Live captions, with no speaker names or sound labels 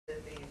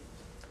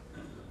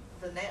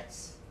the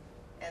nets,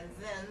 and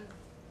then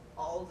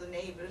all the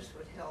neighbors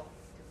would help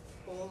to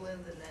pull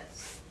in the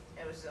nets.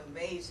 It was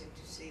amazing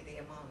to see the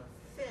amount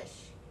of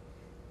fish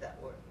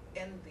that were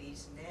in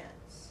these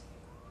nets.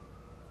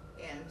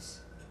 And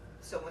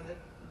so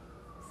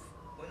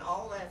when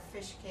all that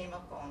fish came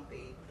up on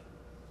the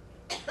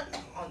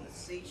on the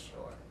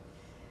seashore,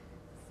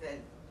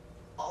 then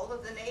all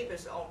of the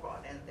neighbors all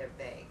brought in their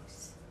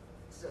bags.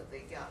 So they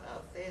got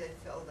out there, they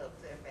filled up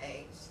their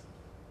bags,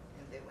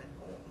 and they went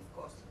home. Of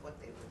course, what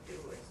they would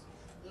do is,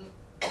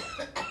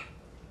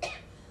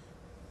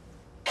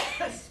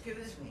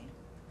 excuse me,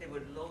 they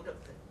would load up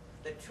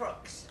the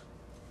trucks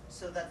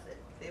so that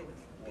they would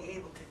be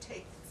able to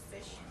take the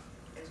fish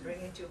and bring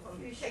it to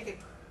Honolulu, take it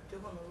to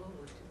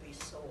Honolulu to be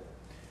sold.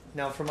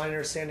 Now, from my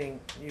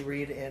understanding, you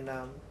read in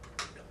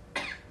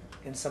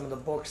some of the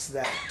books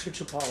that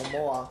Tutu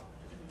Pahumoa,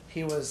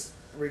 he was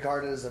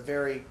regarded as a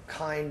very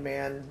kind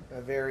man,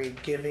 a very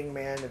giving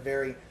man, a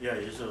very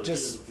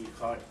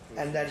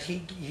and that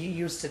he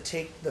used to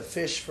take the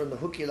fish from the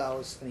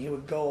hukilaus and he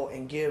would go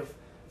and give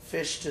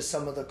fish to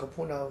some of the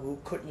Kūpuna who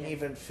couldn't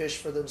even fish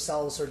for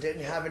themselves or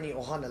didn't have any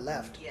ohana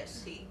left.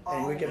 Yes,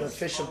 and he would give them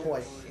fish and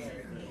poi.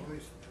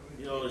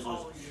 He was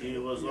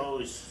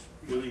always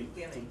willing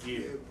to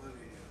give,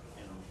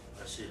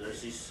 as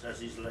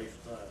his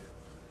lifestyle.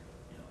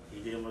 He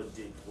never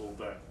did go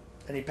back.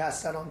 And he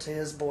passed that on to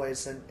his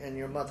boys and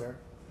your mother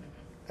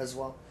as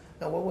well.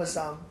 Now, what was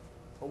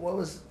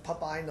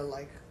Papa Aina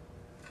like?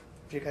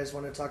 If you guys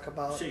want to talk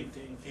about same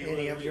thing.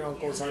 Any of your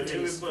uncles,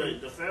 aunties. Everybody,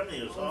 the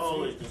family was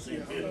always the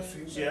same thing.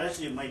 See,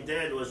 actually, my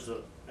dad was,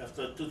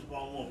 after Tutu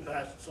Pahumoa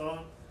passed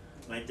on,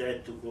 my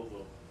dad took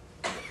over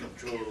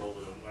control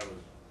over the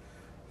mothers.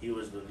 He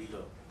was the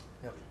leader.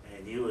 Yep.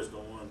 And he was the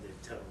one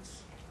that tells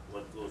us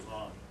what goes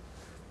on.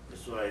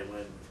 That's why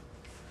when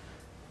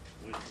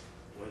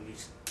he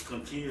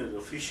continued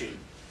the fishing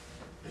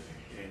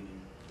and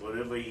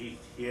whatever he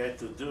had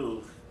to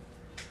do,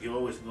 he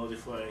always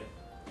notified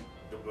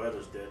the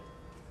brothers that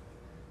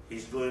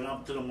he's going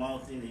up to the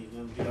mountain, he's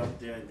going to get up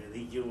there, and then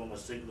he give them a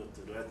signal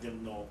to let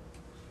them know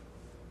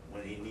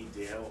when he needs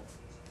the help.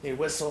 He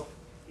whistle.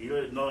 They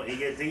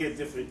get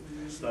different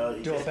style.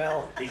 Do a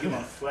bell. He give him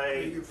a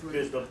flag.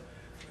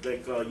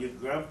 Because your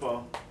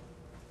grandpa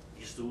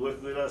used to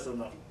work with us on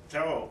the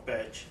taro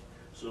patch,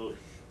 so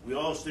we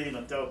all stay in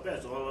the taro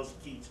patch, all us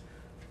kids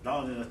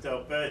down in the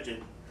taro patch,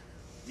 and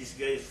this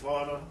guy's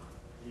father,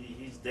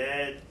 his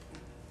dad,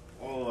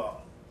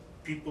 all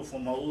people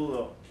from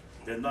Honolulu,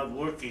 they're not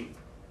working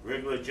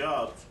regular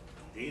jobs,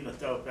 they in the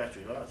taro patch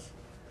with us.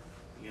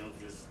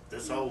 Because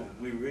that's how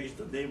we raised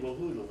the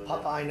neighborhood over there.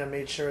 Papa Aina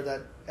made sure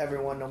that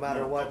everyone, no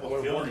matter what,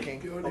 were working.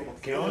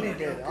 Keone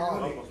did.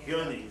 Papa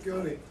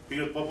Keone.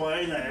 Because Papa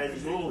Aina had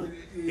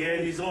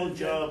his own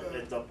job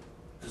at the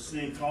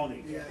same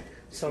county.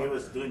 So he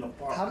was doing a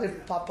park. How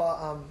did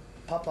Papa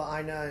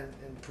Aina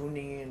and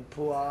Puni and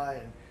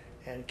Pua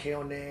and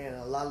Keone and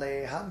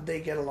Alale, how did they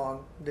get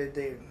along? Did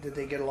they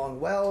get along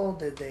well?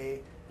 Did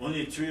they?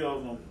 Only 3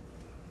 of them,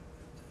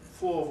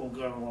 4 of them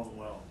got along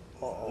well.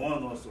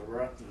 One was a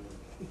rotten.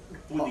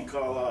 Now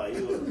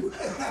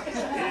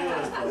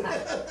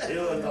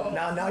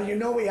you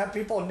know we have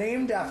people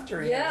named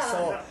after him,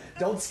 so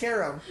don't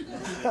scare him.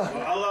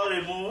 I love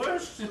him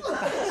worse.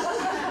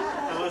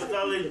 I was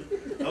telling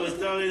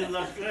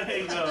the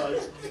guy,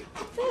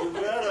 you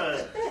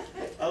better.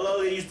 I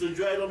love he used to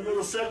drive a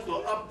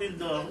motorcycle up in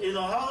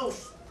the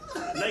house,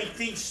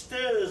 19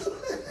 stairs,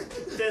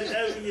 10th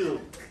Avenue.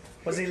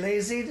 Was he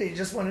lazy? He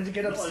just wanted to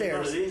get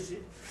upstairs. No, he's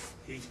not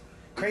lazy.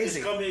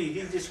 Crazy.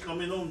 He just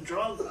coming home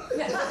drunk.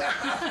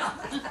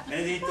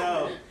 And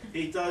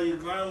he tell your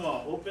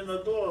grandma, open the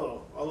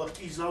door. All the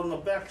keys on the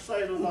back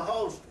side of the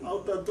house,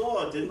 out the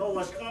door. They know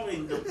what's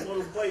coming. The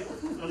motorbike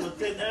on the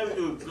 10th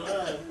Avenue.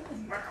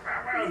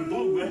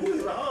 Boom, went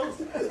into the house.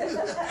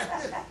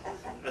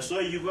 That's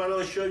why you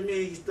gotta show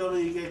me. He's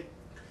telling you get.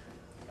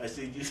 I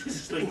said, you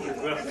just like your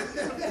grandma.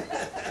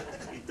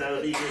 He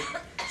tell me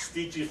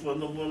stitches from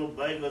the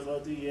motorbike or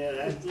something. Yeah,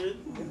 that's it.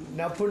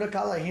 Now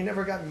Punakala, he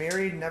never got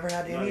married, never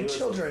had any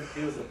children.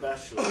 He was a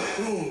bachelor.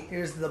 He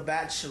was the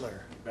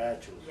bachelor.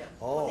 Bachelor. Yeah.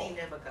 Oh. He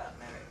never got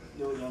married.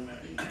 Never got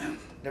married.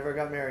 Never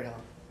got married,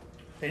 huh?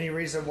 Any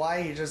reason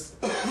why? He just.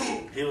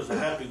 He was a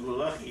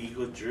happy-go-lucky. He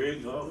could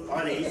drink,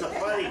 party.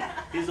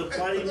 He's a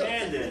party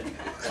man then.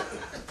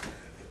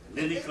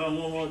 Then he come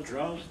home all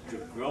drunk,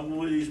 grumble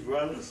with his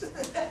brothers.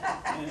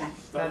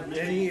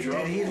 Did he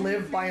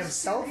live by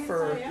himself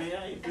or?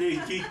 Yeah, he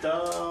played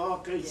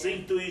guitar,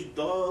 sing to his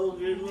dog,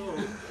 him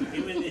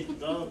and his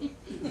dog.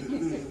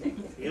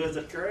 He was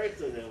a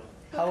character there.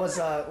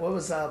 What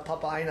was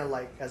Papa Aina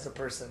like as a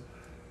person?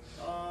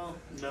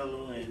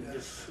 Mellow and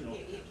just He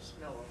was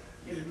mellow.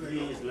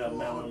 He's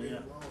mellow,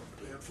 yeah.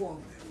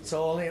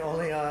 So only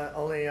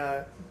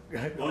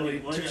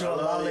Tutu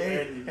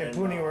Alale and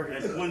Puni were.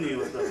 And Puni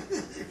was the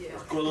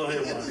Kolohe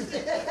one.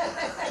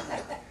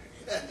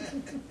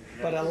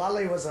 But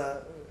Alale was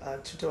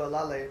Tutu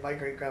Alale, my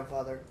great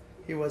grandfather.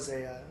 He was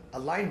a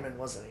lineman,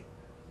 wasn't he?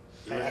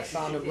 I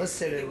found him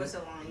listed. He was a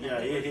lineman.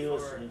 Yeah, he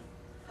was.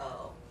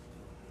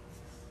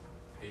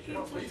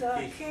 With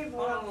the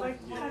cable up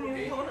like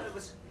Honolulu, it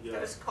was, Yeah.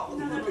 it was called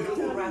No, Honolulu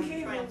the Round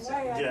cable Transit.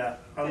 wire. Yeah,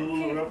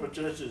 Honolulu Rubber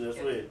Churches, that's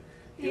where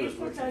he He was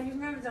put the, working. you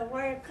remember the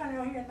wire kind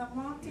of here in the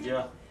mountain?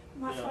 Yeah,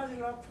 My yeah.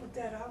 father-in-law put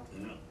that up.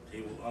 yeah,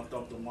 he was on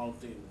top of the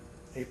mountain.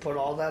 He put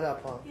all that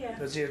up, huh? Yeah.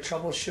 Was he a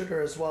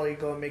troubleshooter as well? He'd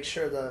go and make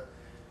sure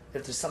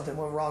if there's something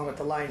went wrong with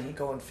the line, he'd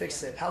go and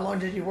fix it. How long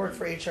did you work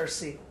for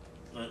HRC?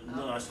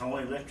 No, that's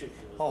Hawaiian Electric.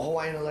 Oh,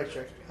 Hawaiian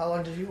Electric. How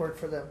long did you work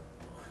for them?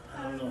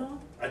 I don't know.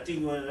 I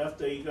think when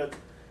after he got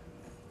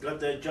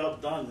that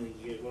job done,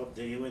 he gave up.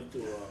 Then he went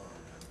to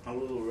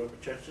Honolulu Rubber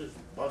Churches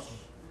bus.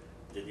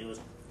 Then he was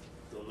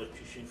the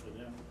electrician for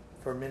them.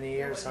 For many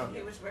years, huh?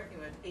 He was working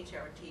with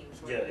HRT, he was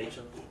Yeah, working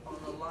HRT. on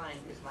the line,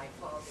 because my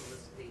father was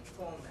the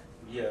foreman,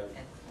 Yeah,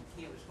 and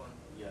he was one,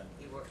 yeah.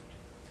 he worked.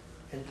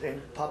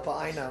 And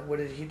Papa Aina, what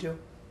did he do?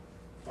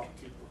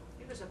 Barkeeper.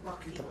 He was a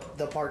bookkeeper.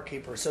 The park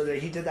keeper. So that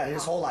he did that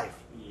his whole life.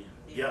 Yeah.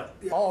 Yeah.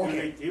 Oh, He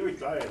okay. He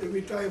retired. They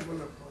retired from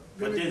the.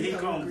 But then he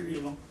come,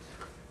 you know.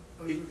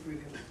 I was with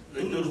him.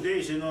 In those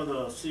days, you know,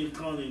 the city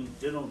county,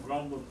 they don't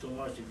grumble too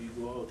much if you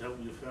go out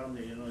helping your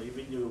family, you know,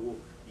 even though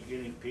you're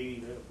getting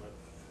paid, but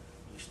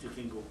you still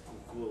can go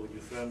cool with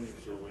your family.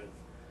 So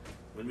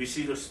when we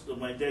see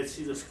my dad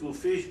see the school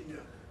fish,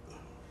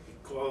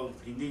 Yeah.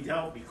 he need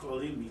help, he call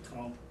him, he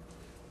come,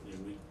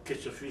 and we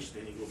catch the fish,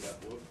 then he go back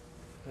to work,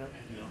 Yeah.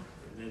 you know,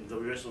 and then the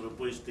rest of the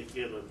boys take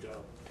care of the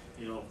job,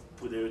 you know,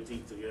 put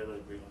everything together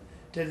and bring on.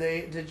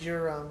 Did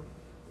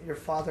your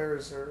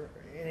fathers or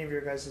any of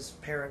your guys'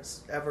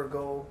 parents ever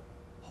go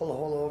hula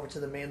hula over to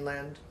the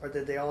mainland, or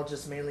did they all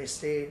just mainly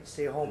stay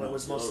home? No, It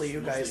was they mostly all-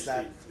 you guys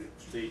that.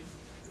 stayed.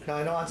 Now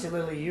I know, Auntie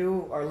Lily,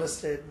 you are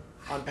listed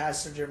on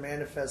passenger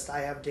manifest. I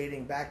have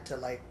dating back to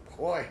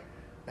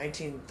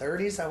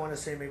 1930s. I want to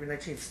say maybe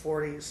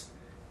 1940s,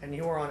 and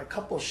you were on a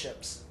couple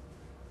ships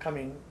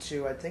coming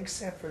to I think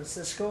San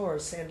Francisco or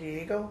San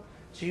Diego.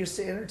 Did you used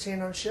to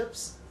entertain on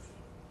ships?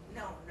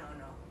 No.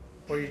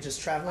 Were you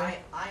just traveling?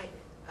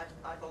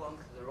 I belong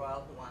to the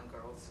Royal Hawaiian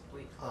Girls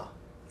Glee Club.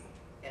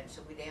 And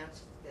so we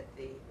danced at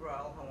the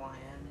Royal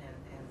Hawaiian and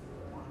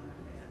Kūpuna.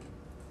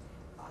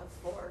 And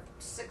for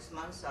 6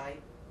 months I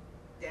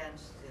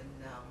danced in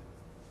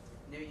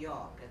New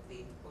York at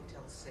the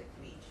Hotel St.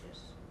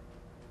 Regis.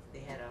 They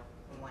had a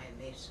Hawaiian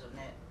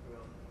Maisonette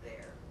room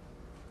there.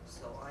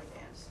 So I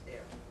danced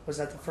there. Was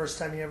that the first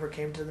time you ever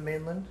came to the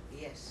mainland?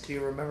 Yes. Do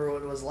you remember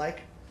what it was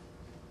like?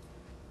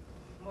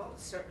 Well,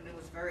 it certainly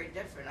was very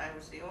different. I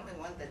was the only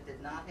one that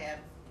did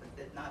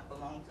not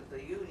belong to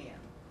the union.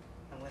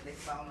 And when they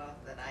found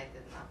out that I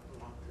did not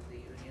belong to the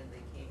union,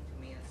 they came to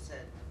me and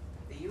said,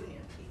 the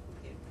union people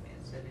came to me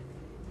and said,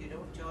 if you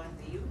don't join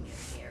the union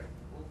here,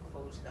 we'll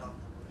close down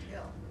the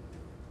hotel.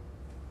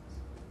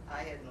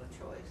 I had no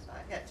choice.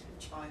 I had to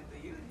join the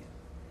union.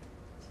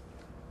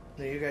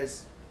 Now, you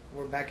guys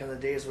were back in the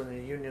days when the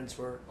unions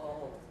were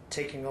Oh.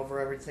 taking over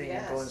everything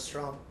and Yes. going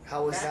strong.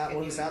 How was Back that? in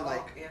What was New that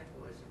York, like? It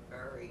was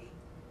very,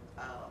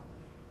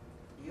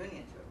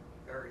 unions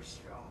were very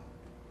strong.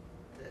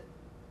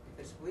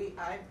 Because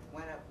I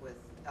went up with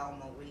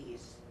Alma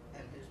Lees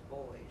and his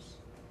boys,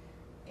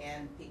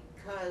 and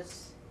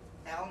because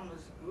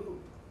Alma's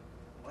group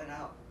went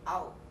out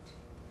of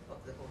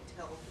the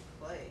hotel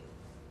to play,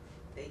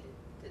 they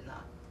did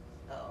not,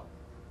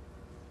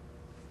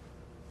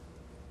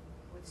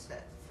 what's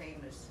that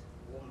famous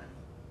woman?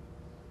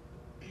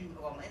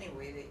 Well,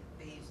 anyway,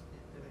 there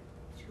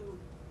were two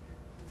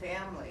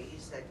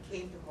families that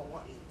came to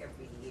Hawaii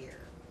every year.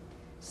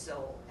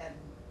 So, and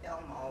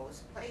Elma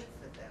always played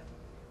for them.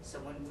 So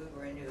when we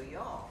were in New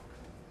York,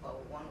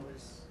 one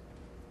was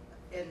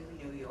in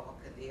New York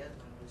and the other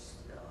one was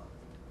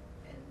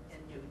in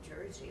New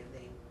Jersey, and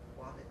they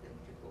wanted them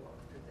to go up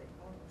to their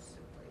homes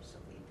to play, so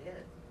we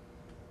did.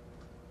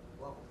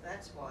 Well,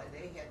 that's why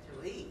they had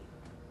to leave.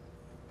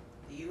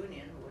 The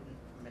union wouldn't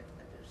permit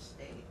them to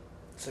stay.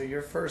 So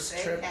your first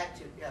They trip. had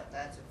to, yeah,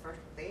 that's the first,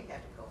 they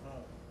had to go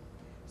home.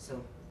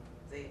 So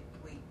they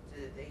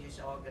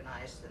just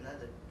organized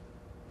another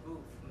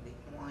group from the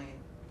Hawaiian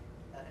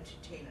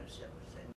entertainers that was